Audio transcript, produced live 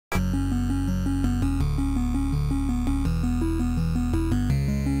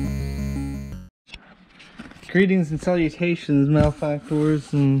Greetings and salutations,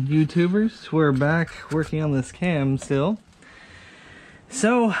 malefactors and YouTubers. We're back working on this cam still.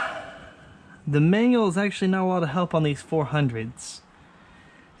 So, the manual is actually not a lot of help on these 400s.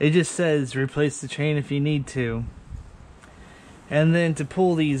 It just says replace the chain if you need to. And then to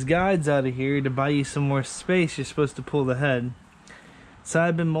pull these guides out of here, to buy you some more space, you're supposed to pull the head. So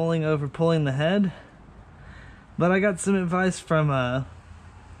I've been mulling over pulling the head. But I got some advice from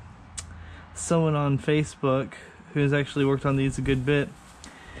someone on Facebook who's actually worked on these a good bit,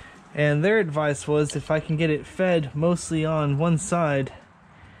 and their advice was if I can get it fed mostly on one side,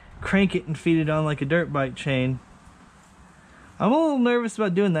 crank it and feed it on like a dirt bike chain. I'm a little nervous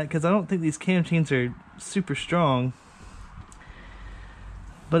about doing that because I don't think these cam chains are super strong,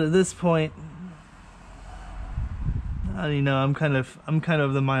 but at this point, I don't know, I'm kind of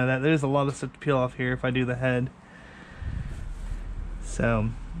of the mind of that. There's a lot of stuff to peel off here if I do the head, so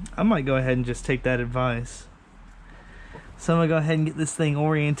I might go ahead and just take that advice. So I'm gonna go ahead and get this thing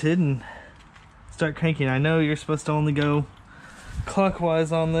oriented and start cranking. I know you're supposed to only go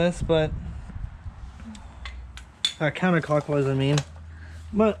clockwise on this, but counterclockwise I mean,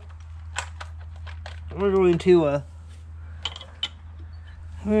 but we're going to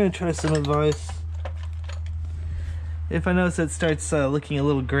try some advice. If I notice it starts looking a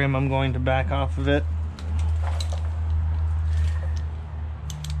little grim, I'm going to back off of it.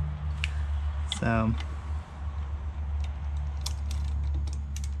 So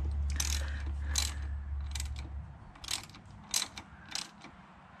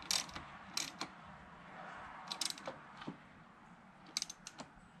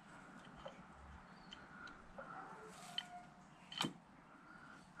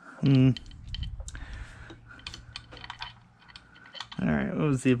Alright, what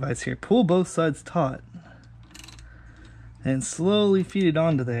was the advice here? Pull both sides taut and slowly feed it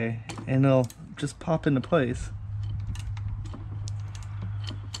onto there, and it'll just pop into place.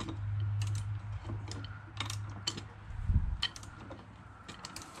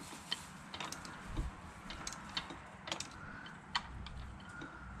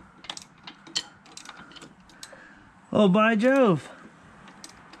 Oh, by Jove!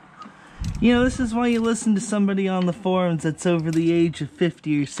 You know, this is why you listen to somebody on the forums that's over the age of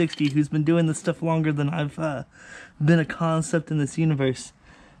 50 or 60 who's been doing this stuff longer than I've been a concept in this universe.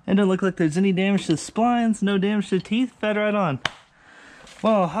 And don't look like there's any damage to the splines, no damage to the teeth, fed right on.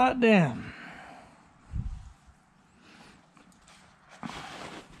 Well, hot damn.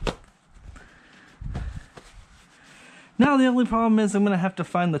 Now the only problem is I'm going to have to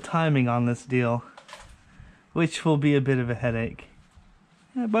find the timing on this deal, which will be a bit of a headache.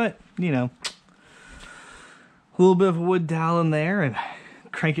 Yeah, but, you know, a little bit of a wood dowel in there and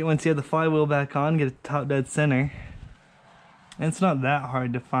crank it once you have the flywheel back on, get it top dead center. And it's not that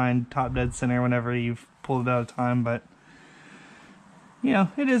hard to find top dead center whenever you've pulled it out of time, but, you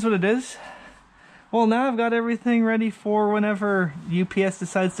know, it is what it is. Well, now I've got everything ready for whenever UPS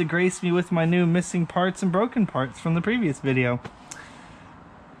decides to grace me with my new missing parts and broken parts from the previous video.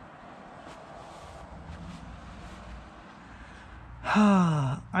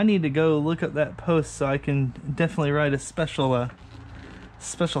 I need to go look up that post so I can definitely write a special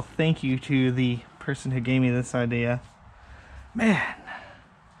thank you to the person who gave me this idea. Man,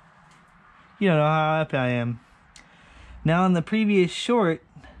 you don't know how happy I am. Now in the previous short,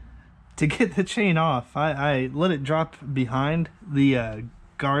 to get the chain off, I let it drop behind the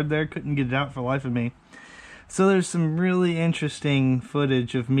guard there, couldn't get it out for the life of me. So there's some really interesting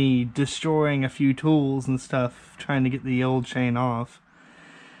footage of me destroying a few tools and stuff, trying to get the old chain off.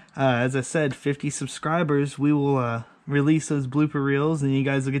 As I said, 50 subscribers, we will release those blooper reels, and you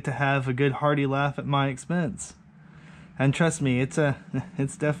guys will get to have a good hearty laugh at my expense. And trust me, it's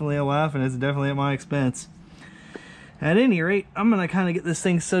definitely a laugh, and it's definitely at my expense. At any rate, I'm gonna kind of get this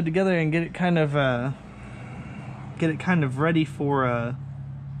thing sewed together and get it kind of ready for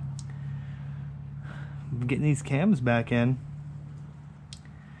getting these cams back in,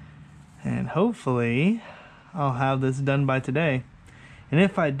 and hopefully I'll have this done by today. And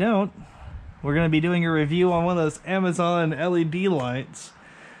if I don't, we're going to be doing a review on one of those Amazon LED lights.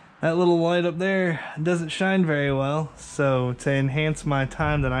 That little light up there doesn't shine very well, so to enhance my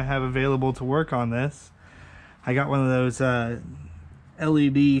time that I have available to work on this, I got one of those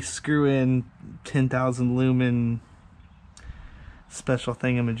LED screw-in 10,000 lumen special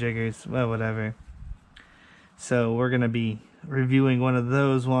thingamajiggers, well, whatever. So we're going to be reviewing one of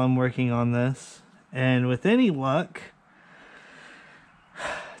those while I'm working on this. And with any luck,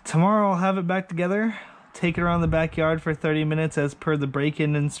 tomorrow I'll have it back together, take it around the backyard for 30 minutes as per the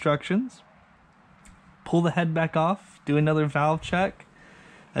break-in instructions, pull the head back off, do another valve check,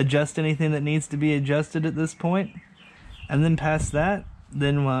 adjust anything that needs to be adjusted at this point. And then past that,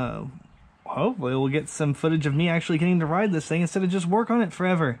 then hopefully we'll get some footage of me actually getting to ride this thing instead of just work on it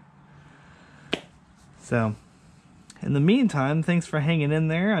forever. So, in the meantime, thanks for hanging in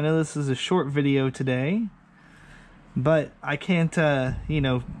there. I know this is a short video today, but I can't, you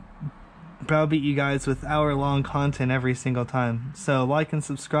know, browbeat you guys with hour-long content every single time. So like and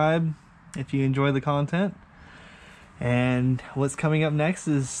subscribe if you enjoy the content. And what's coming up next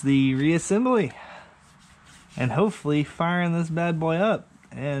is the reassembly. And hopefully firing this bad boy up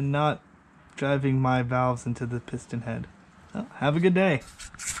and not driving my valves into the piston head. Well, have a good day.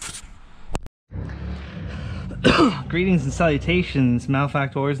 Greetings and salutations,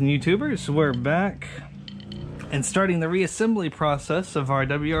 malefactors and YouTubers. We're back and starting the reassembly process of our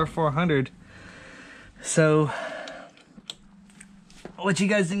WR400. So, what you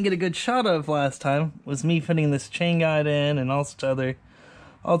guys didn't get a good shot of last time was me putting this chain guide in and all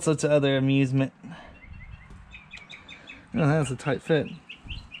sorts of other amusement. Oh, that's a tight fit.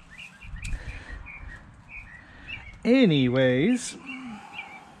 Anyways,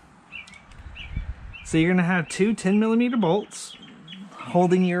 so you're gonna have two 10mm bolts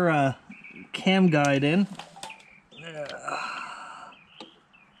holding your cam guide in.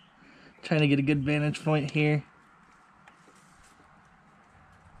 Trying to get a good vantage point here.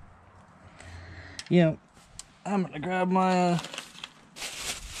 Yeah, I'm gonna grab my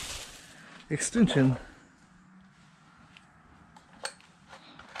extension.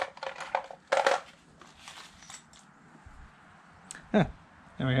 Huh,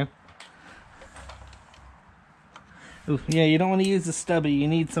 there we go. Ooh, yeah, you don't want to use the stubby. You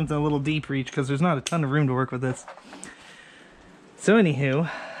need something a little deep reach because there's not a ton of room to work with this. So anywho,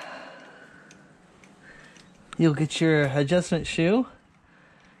 you'll get your adjustment shoe,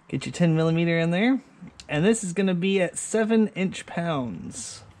 get your 10mm in there, and this is going to be at 7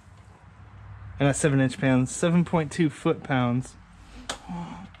 inch-pounds. Not 7 inch-pounds, 7.2 foot-pounds.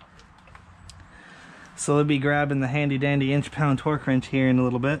 So we'll be grabbing the handy-dandy inch-pound torque wrench here in a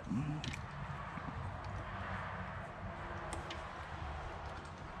little bit.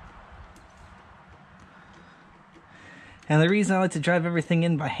 And the reason I like to drive everything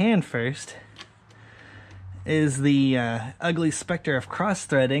in by hand first is the ugly specter of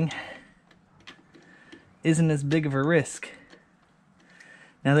cross-threading isn't as big of a risk.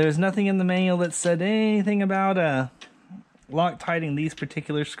 Now, there was nothing in the manual that said anything about Loctiting these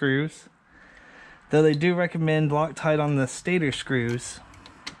particular screws, though they do recommend Loctite on the stator screws.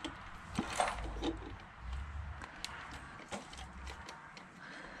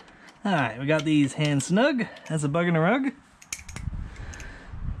 Alright, we got these hand snug as a bug in a rug.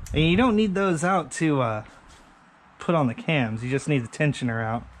 And you don't need those out to put on the cams, you just need the tensioner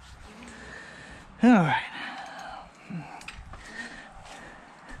out. Alright.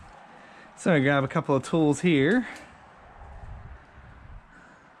 So I grab a couple of tools here.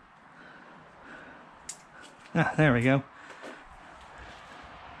 Ah, there we go.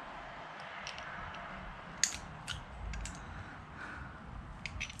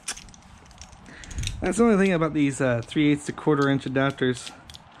 That's the only thing about these 3/8 to 1/4 inch adapters.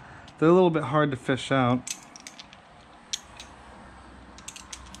 They're a little bit hard to fish out.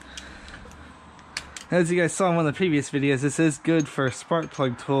 As you guys saw in one of the previous videos, this is good for a spark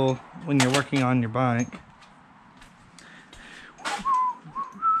plug tool when you're working on your bike.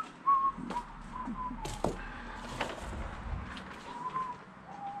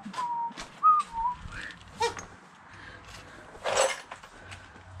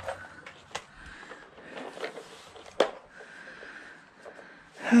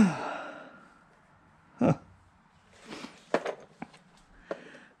 Huh.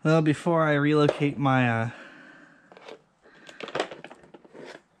 Well, before I relocate my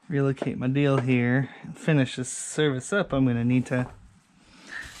deal here and finish this service up, I'm gonna need to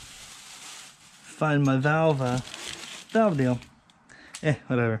find my valve deal.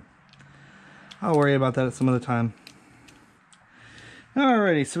 Whatever. I'll worry about that at some other time.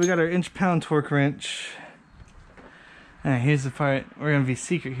 Alrighty, so we got our inch-pound torque wrench. Alright, here's the part. We're gonna be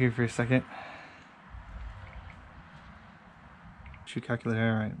secret here for a second. Shoe calculator,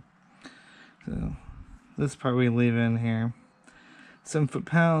 alright. So this part we leave in here. 7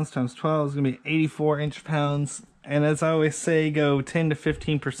 foot-pounds times 12 is gonna be 84 inch-pounds. And as I always say, go 10 to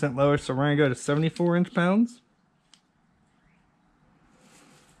 15% lower, so we're gonna go to 74 inch-pounds.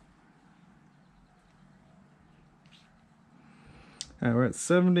 Alright, we're at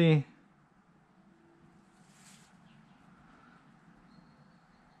 70.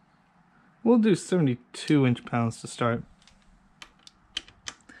 We'll do 72 inch-pounds to start.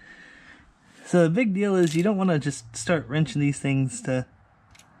 So the big deal is you don't want to just start wrenching these things to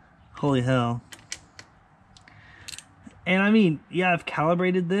Holy hell. And I mean, yeah, I've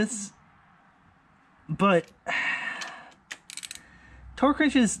calibrated this, but torque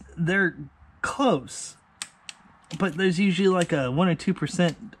wrenches, they're close, but there's usually like a 1 or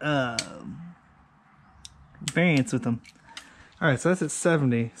 2% variance with them. Alright, so that's at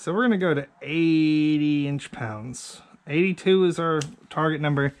 70. So we're going to go to 80 inch-pounds. 82 is our target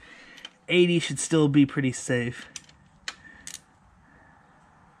number. 80 should still be pretty safe.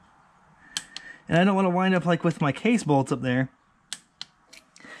 And I don't want to wind up like with my case bolts up there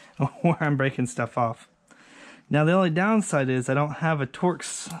where I'm breaking stuff off. Now the only downside is I don't have a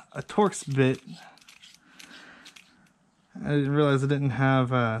Torx bit. I didn't realize I didn't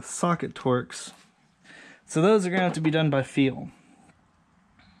have socket Torx. So those are going to have to be done by feel.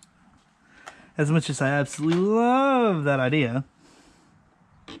 As much as I absolutely love that idea.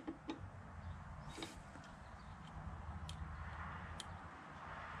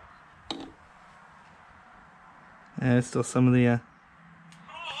 And there's still some of the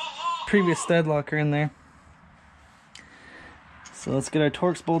previous stud locker in there. So let's get our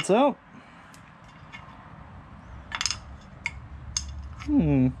Torx bolts out.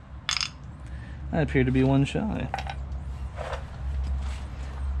 I appear to be one shy.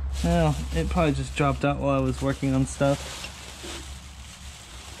 Well, it probably just dropped out while I was working on stuff.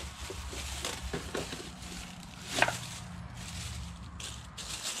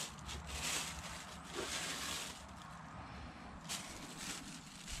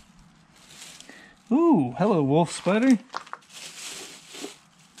 Ooh, hello, wolf spider.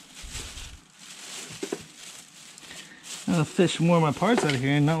 I'll fish more of my parts out of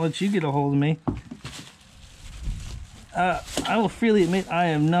here and not let you get a hold of me. I will freely admit I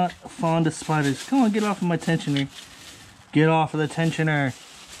am not fond of spiders. Come on, get off of my tensioner. Get off of the tensioner.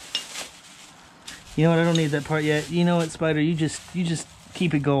 You know what? I don't need that part yet. You know what, spider? You just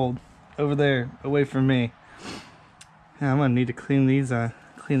keep it gold over there, away from me. Yeah, I'm gonna need to clean these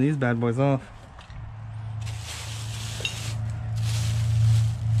bad boys off.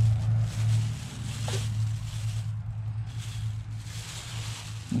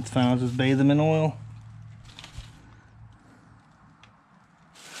 It's fine. I'll just bathe them in oil.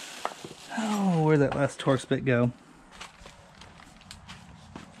 Oh, where'd that last Torx bit go?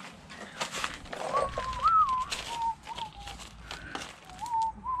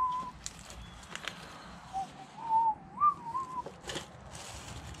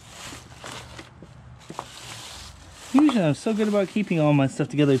 Usually I'm so good about keeping all my stuff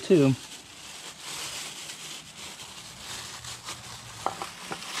together too.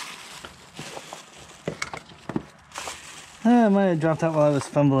 I might have dropped out while I was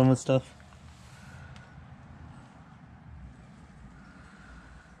fumbling with stuff.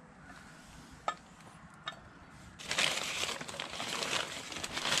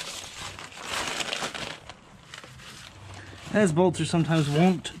 As bolts are sometimes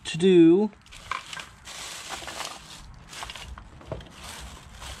wont to do.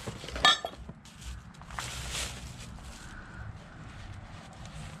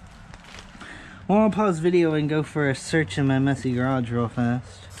 Well, I'll pause video and go for a search in my messy garage real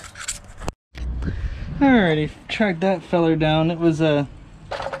fast. Alrighty, tracked that feller down. It was in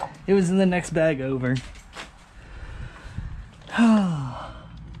the next bag over.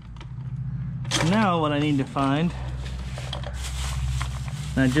 Now what I need to find,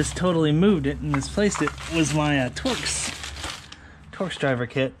 and I just totally moved it and misplaced it, was my Torx driver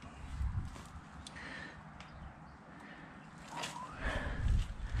kit.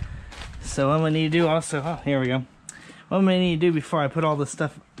 So what I'm going to need to do also, oh, here we go. What I'm going to need to do before I put all this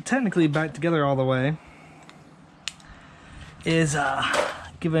stuff technically back together all the way is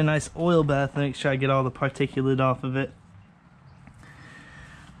give it a nice oil bath and make sure I get all the particulate off of it.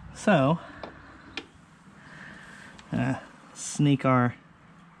 So, sneak our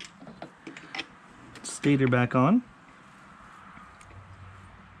stator back on.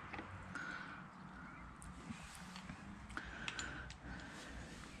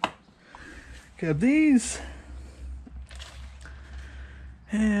 Grab these.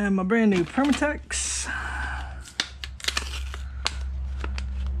 And my brand new Permatex.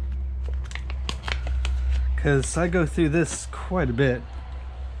 Because I go through this quite a bit.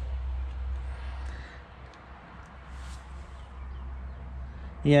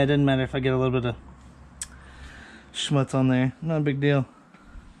 Yeah, it doesn't matter if I get a little bit of schmutz on there. Not a big deal.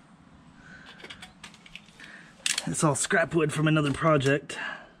 It's all scrap wood from another project.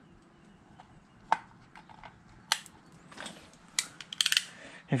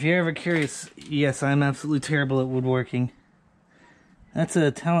 If you're ever curious, yes, I'm absolutely terrible at woodworking. That's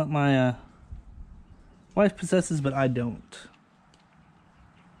a talent my wife possesses, but I don't.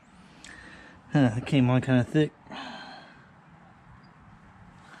 It came on kind of thick.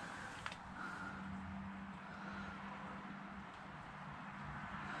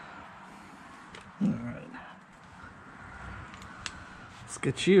 Alright. Let's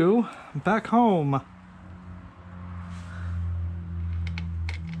get you back home.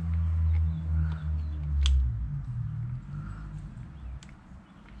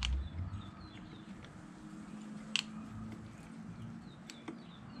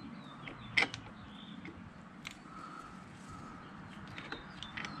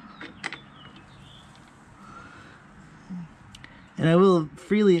 And I will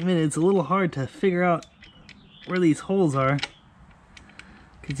freely admit it's a little hard to figure out where these holes are,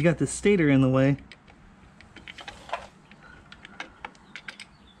 because you got the stator in the way.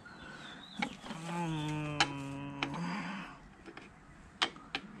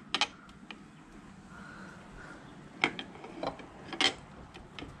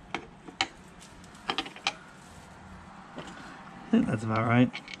 I think that's about right.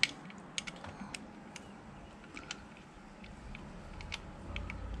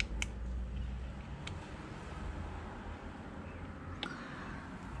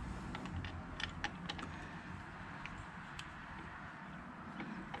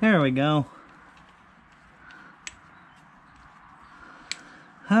 There we go.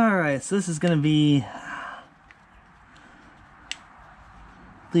 Alright, so this is going to be, I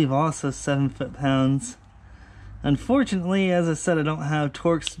believe, also 7 foot-pounds. Unfortunately, as I said, I don't have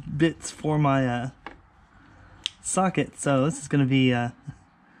Torx bits for my socket, so this is going to be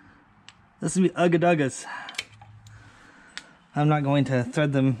ugga-duggas. I'm not going to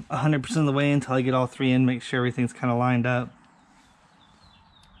thread them 100% of the way until I get all three in, make sure everything's kind of lined up.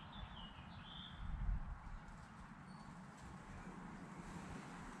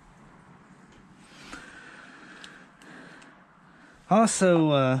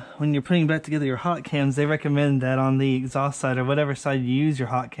 Also, when you're putting back together your hot cams, they recommend that on the exhaust side, or whatever side you use your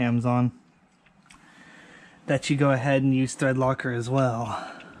hot cams on, that you go ahead and use thread locker as well.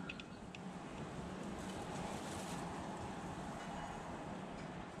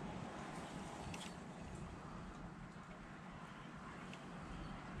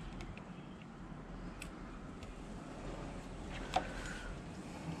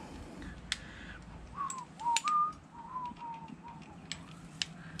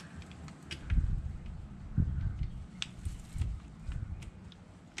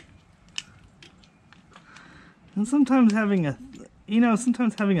 And sometimes having a,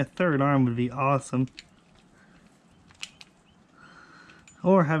 sometimes having a third arm would be awesome.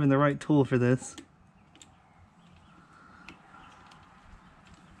 Or having the right tool for this.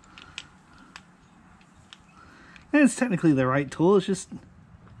 And it's technically the right tool, it's just,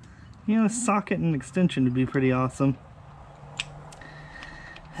 socket and extension would be pretty awesome.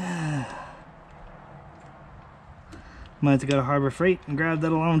 Might have to go to Harbor Freight and grab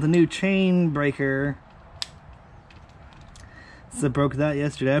that along with the new chain breaker. So I broke that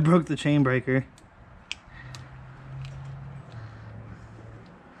yesterday. I broke the chain breaker.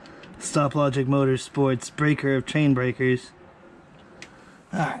 Stoplogic Motorsports breaker of chain breakers.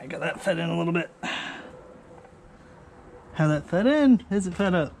 Alright, got that fed in a little bit. How that fed in? Is it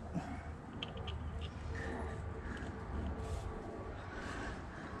fed up?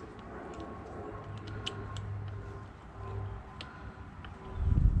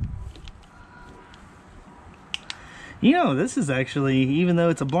 This is actually, even though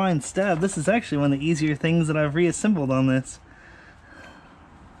it's a blind stab, this is actually one of the easier things that I've reassembled on this.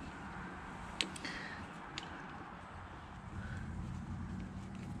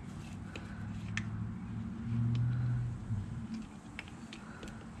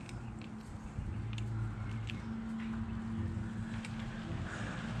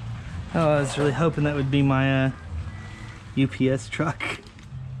 Oh, I was really hoping that would be my UPS truck.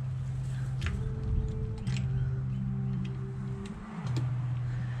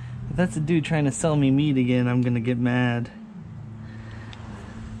 If that's a dude trying to sell me meat again, I'm gonna get mad.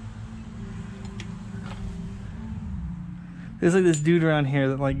 There's like this dude around here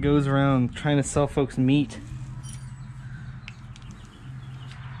that like goes around trying to sell folks meat.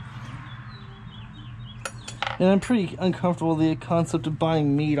 And I'm pretty uncomfortable with the concept of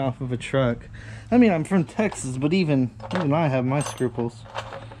buying meat off of a truck. I mean, I'm from Texas, but even I have my scruples. I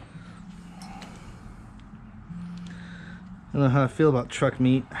don't know how I feel about truck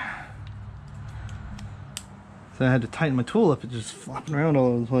meat. So I had to tighten my tool up, it's just flopping around all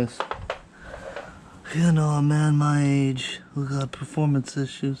over the place. A man my age who got performance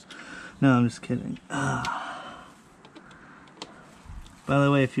issues. No, I'm just kidding. By the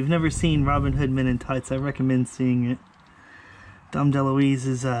way, if you've never seen Robin Hood Men in Tights, I recommend seeing it. Dom DeLuise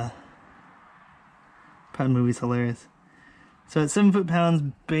is Pun movie's hilarious. So at 7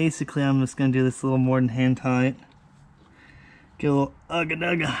 foot-pounds, basically I'm just going to do this a little more than hand tight. Get a little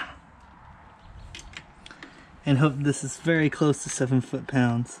ugga-dugga. And hope this is very close to 7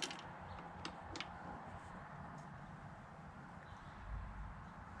 foot-pounds.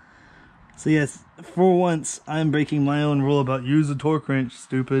 So yes, for once, I'm breaking my own rule about use a torque wrench,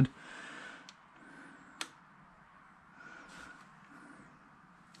 stupid.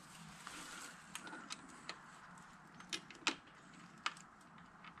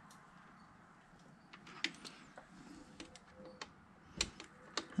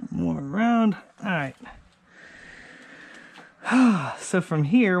 More around. Alright. So from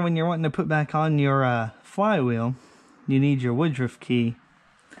here, when you're wanting to put back on your flywheel, you need your Woodruff key.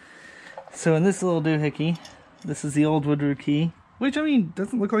 So in this little doohickey, this is the old Woodruff key, which, I mean,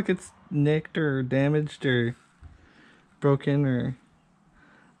 doesn't look like it's nicked or damaged or broken or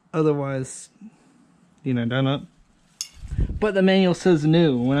otherwise, you know, done up. But the manual says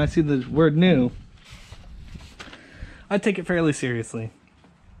new. When I see the word new, I take it fairly seriously.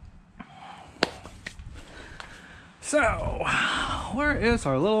 So, where is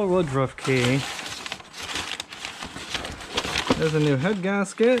our little Woodruff key? There's a new head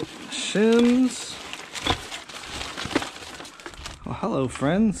gasket, shims. Oh, hello,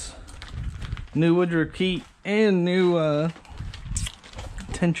 friends. New Woodruff key and new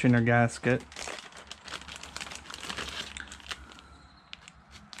tensioner gasket.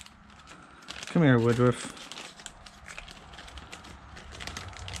 Come here, Woodruff.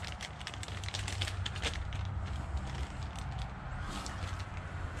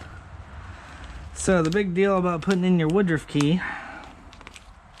 So the big deal about putting in your Woodruff key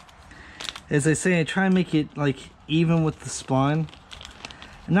is they say try and make it like even with the spline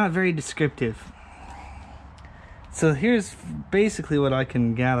and not very descriptive. So here's basically what I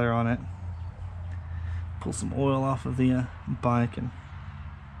can gather on it. Pull some oil off of the bike and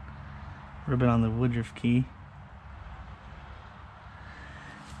rub it on the Woodruff key.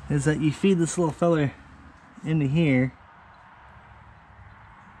 Is that you feed this little feller into here.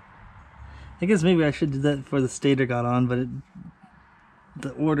 I guess maybe I should do that before the stator got on, but the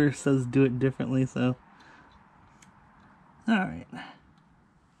order says do it differently, so. Alright.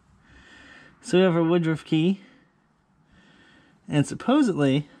 So we have our Woodruff key. And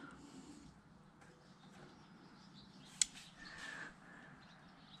supposedly,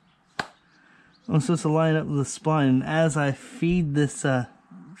 I'm supposed to line up with the spline, and as I feed this on,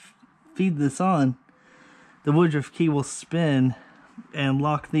 the Woodruff key will spin and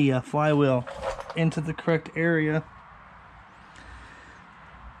lock the flywheel into the correct area.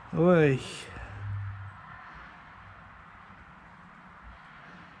 Oy.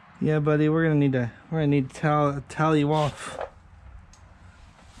 Yeah, buddy, we're gonna need to tally you off.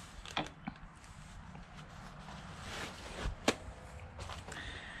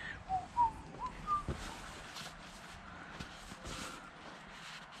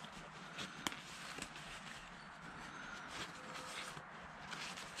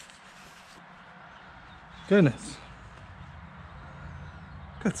 Goodness.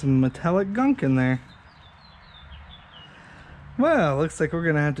 Got some metallic gunk in there. Well, looks like we're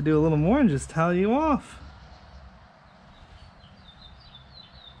gonna have to do a little more and just towel you off.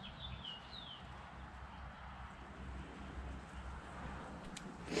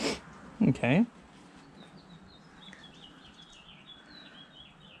 Okay.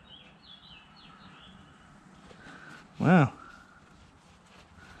 Wow.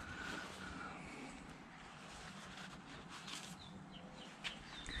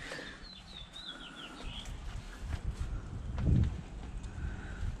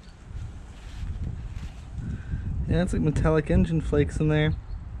 Yeah, it's like metallic engine flakes in there.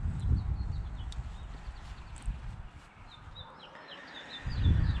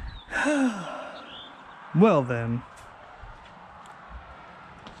 Well then.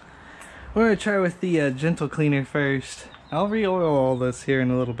 We're going to try with the gentle cleaner first. I'll re-oil all this here in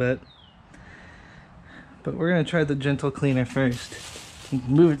a little bit. But we're going to try the gentle cleaner first.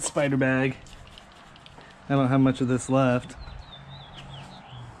 Move it, spider bag. I don't have much of this left.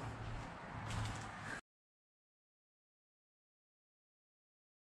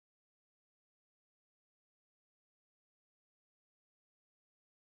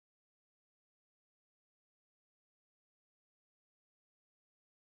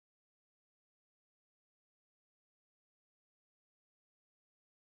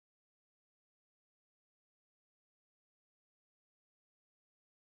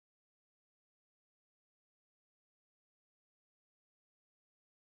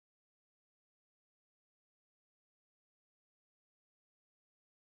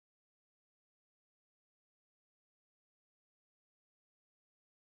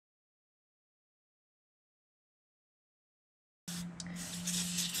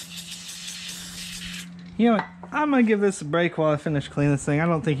 You know what? I'm gonna give this a break while I finish cleaning this thing. I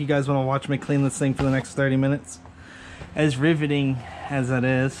don't think you guys want to watch me clean this thing for the next 30 minutes. As riveting as that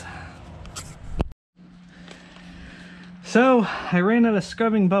is. So, I ran out of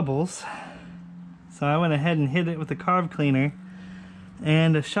scrubbing bubbles. So I went ahead and hit it with a carb cleaner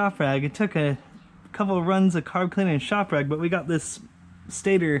and a shop rag. It took a couple of runs of carb cleaner and shop rag, but we got this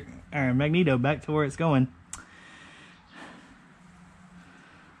stator or magneto back to where it's going.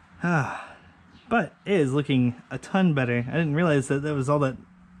 But it is looking a ton better. I didn't realize that there was all that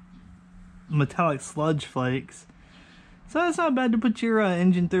metallic sludge flakes. So it's not bad to put your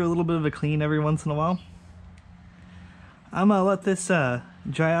engine through a little bit of a clean every once in a while. I'm gonna let this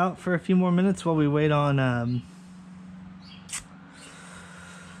dry out for a few more minutes while we wait on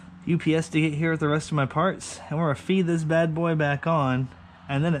UPS to get here with the rest of my parts, and we're gonna feed this bad boy back on,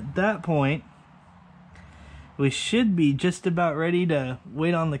 and then at that point we should be just about ready to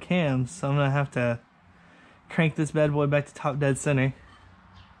wait on the cams. So I'm gonna have to crank this bad boy back to top dead center.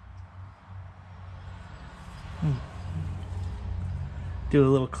 Do a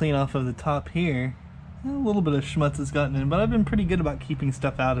little clean off of the top here. A little bit of schmutz has gotten in, but I've been pretty good about keeping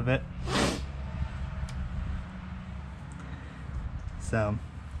stuff out of it. So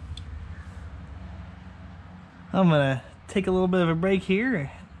I'm gonna take a little bit of a break here,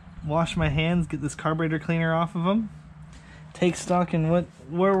 wash my hands, get this carburetor cleaner off of them, take stock in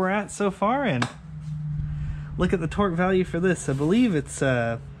where we're at so far, and look at the torque value for this. I believe it's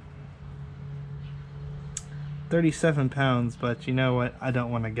 37 pounds, but you know what? I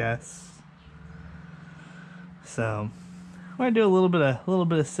don't want to guess. So I'm gonna do a little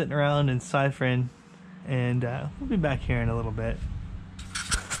bit of sitting around and ciphering, and we'll be back here in a little bit.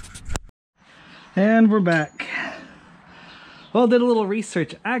 And we're back. Well, did a little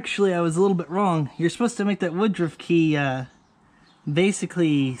research. Actually, I was a little bit wrong. You're supposed to make that woodruff key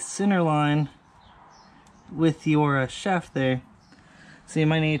basically center line with your shaft there. So you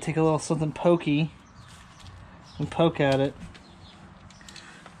might need to take a little something pokey and poke at it.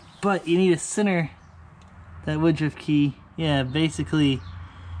 But you need to center that woodruff key, yeah, basically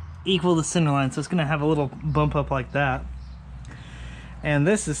equal the center line. So it's gonna have a little bump up like that. And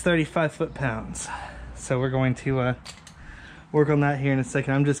this is 35 foot-pounds. So we're going to work on that here in a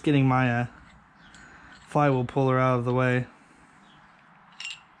second. I'm just getting my flywheel puller out of the way.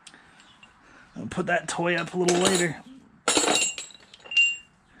 I'll put that toy up a little later.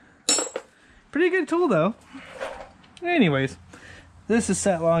 Pretty good tool though. Anyways, this is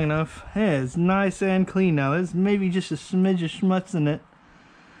set long enough. It is nice and clean now. There's maybe just a smidge of schmutz in it.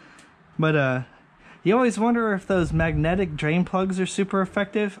 But you always wonder if those magnetic drain plugs are super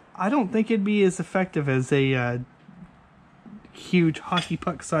effective. I don't think it'd be as effective as a huge hockey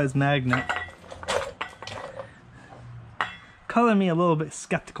puck sized magnet. Calling me a little bit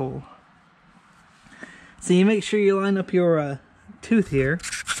skeptical. So you make sure you line up your tooth here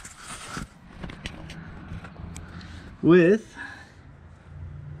with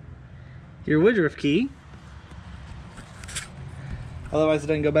your woodruff key. Otherwise it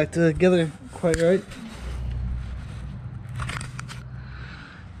doesn't go back together quite right.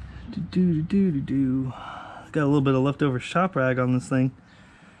 Got a little bit of leftover shop rag on this thing.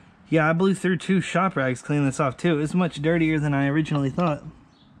 Yeah, I blew through 2 shop rags cleaning this off too. It's much dirtier than I originally thought.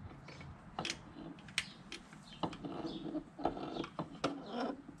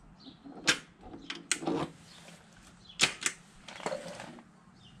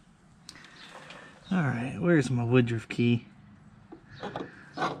 Alright, where's my woodruff key?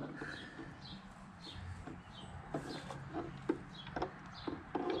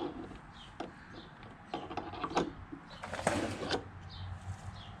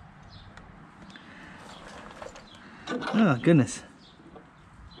 Oh, goodness.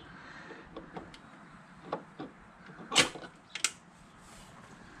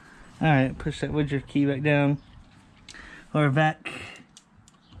 Alright, push that woodruff key back down. Or back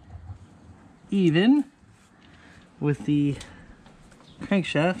even with the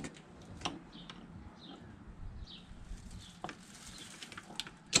crankshaft.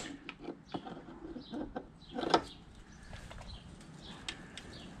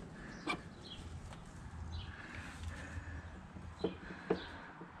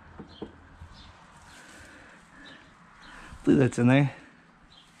 I believe that's in there.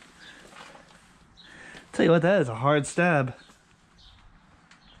 Tell you what, that is a hard stab.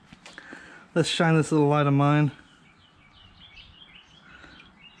 Let's shine this little light of mine.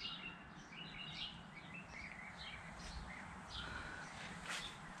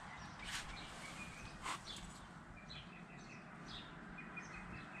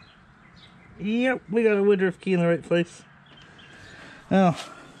 Yep, we got a woodruff key in the right place. Now,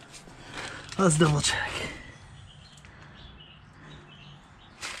 Let's double check.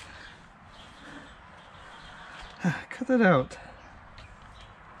 Cut that out.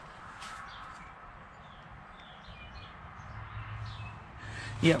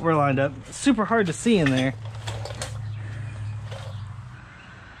 Yeah, we're lined up. Super hard to see in there.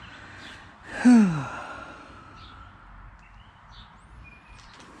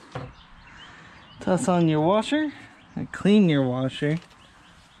 Toss on your washer and clean your washer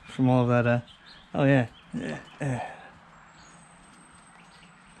from all of that. Oh yeah.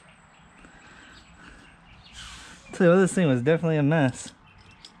 Tell you what, this thing was definitely a mess.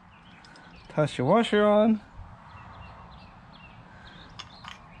 Toss your washer on.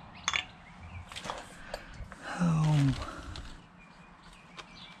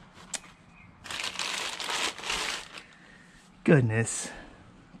 Goodness.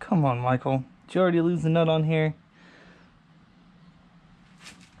 Come on, Michael. Did you already lose the nut on here?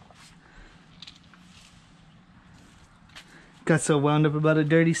 Got so wound up about a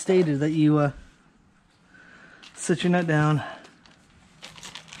dirty stator that you sit your nut down.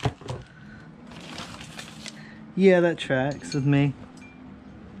 Yeah, that tracks with me.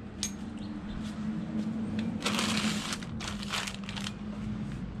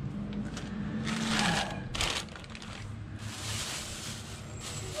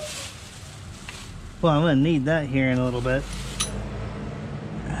 Well, I'm gonna need that here in a little bit.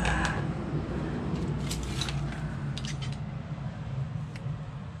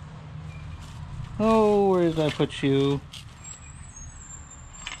 Oh, where did I put you?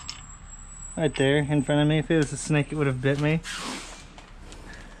 Right there, in front of me. If it was a snake, it would have bit me.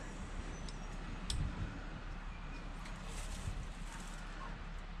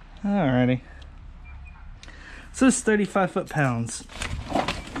 Alrighty. So it's 35 foot-pounds.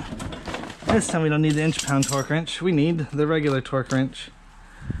 This time we don't need the inch-pound torque wrench. We need the regular torque wrench.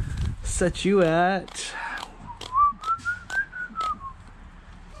 Set you at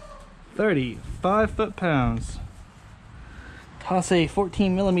 35 foot-pounds. Toss a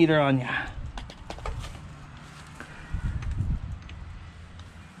 14mm on ya.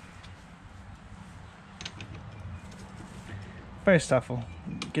 First off, I'll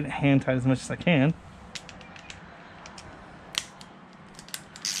get it hand tight as much as I can.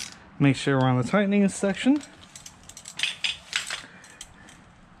 Make sure we're on the tightening section.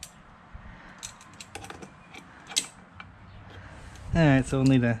 Alright, so we'll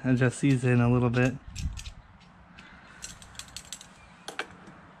need to adjust these in a little bit.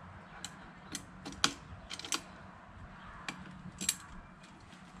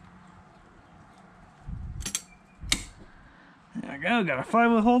 There we go, got a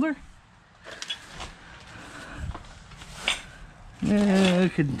 5-0 holder. Yeah, I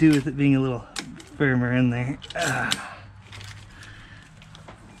could do with it being a little firmer in there.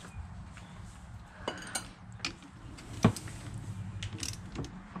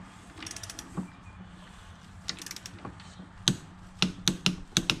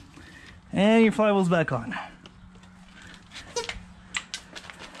 And your flywheel's back on.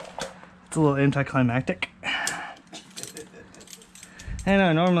 It's a little anticlimactic. I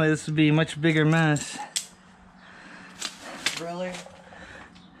know, normally this would be a much bigger mess. Really?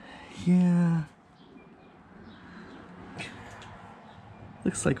 Yeah.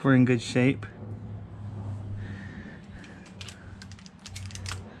 Looks like we're in good shape.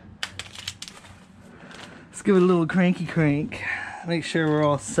 Let's give it a little cranky crank. Make sure we're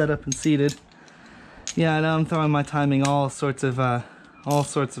all set up and seated. Yeah, I know I'm throwing my timing all sorts of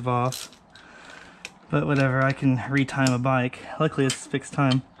off. But whatever, I can retime a bike. Luckily it's fixed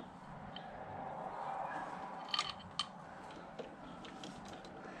time.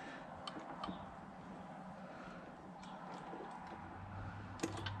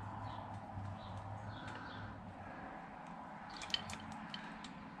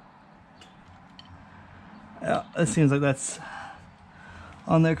 Yeah, it seems like that's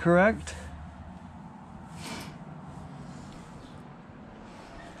on there correct.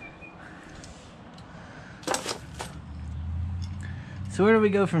 So where do we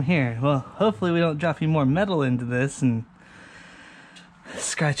go from here? Well, hopefully we don't drop any more metal into this and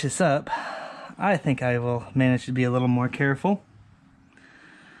scratch this up. I think I will manage to be a little more careful.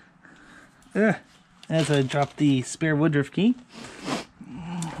 As I drop the spare woodruff key,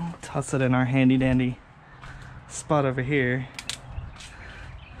 toss it in our handy dandy spot over here.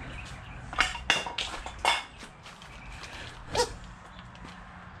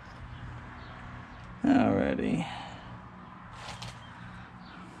 Alrighty.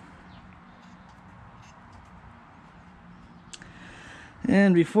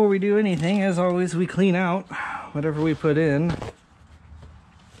 And before we do anything, as always, we clean out whatever we put in.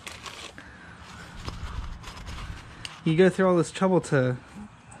 you go through all this trouble to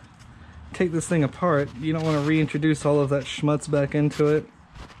take this thing apart. You don't want to reintroduce all of that schmutz back into it.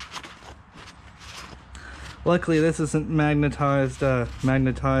 Luckily this isn't magnetized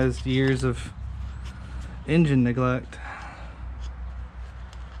years of engine neglect.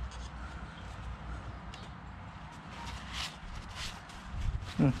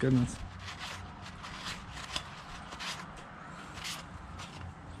 Oh goodness.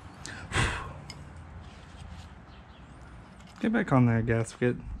 Get back on there,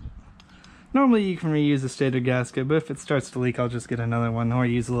 gasket. Normally you can reuse a standard gasket, but if it starts to leak, I'll just get another one or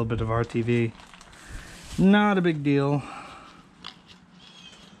use a little bit of RTV. Not a big deal.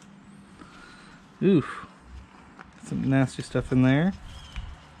 Oof. Some nasty stuff in there.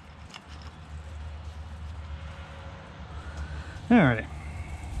 Alrighty.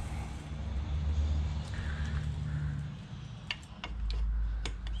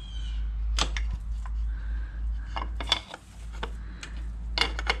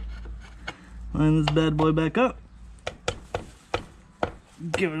 Line this bad boy back up.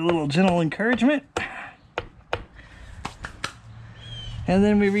 Give it a little gentle encouragement. And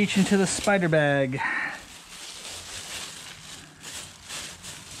then we reach into the spider bag.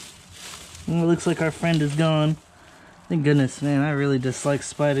 And it looks like our friend is gone. Thank goodness, man, I really dislike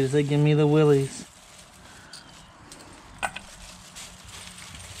spiders. They give me the willies.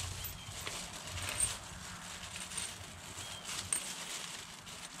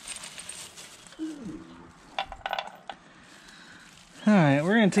 Alright,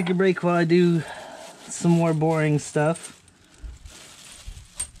 we're gonna take a break while I do some more boring stuff.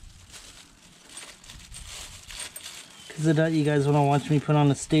 Because I doubt you guys want to watch me put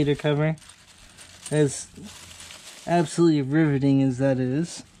on a stator cover. As absolutely riveting as that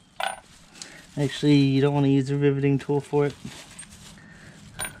is. Actually, you don't want to use a riveting tool for it.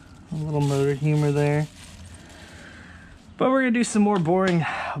 A little motor humor there. But we're going to do some more boring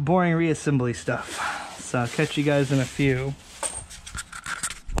reassembly stuff. So I'll catch you guys in a few.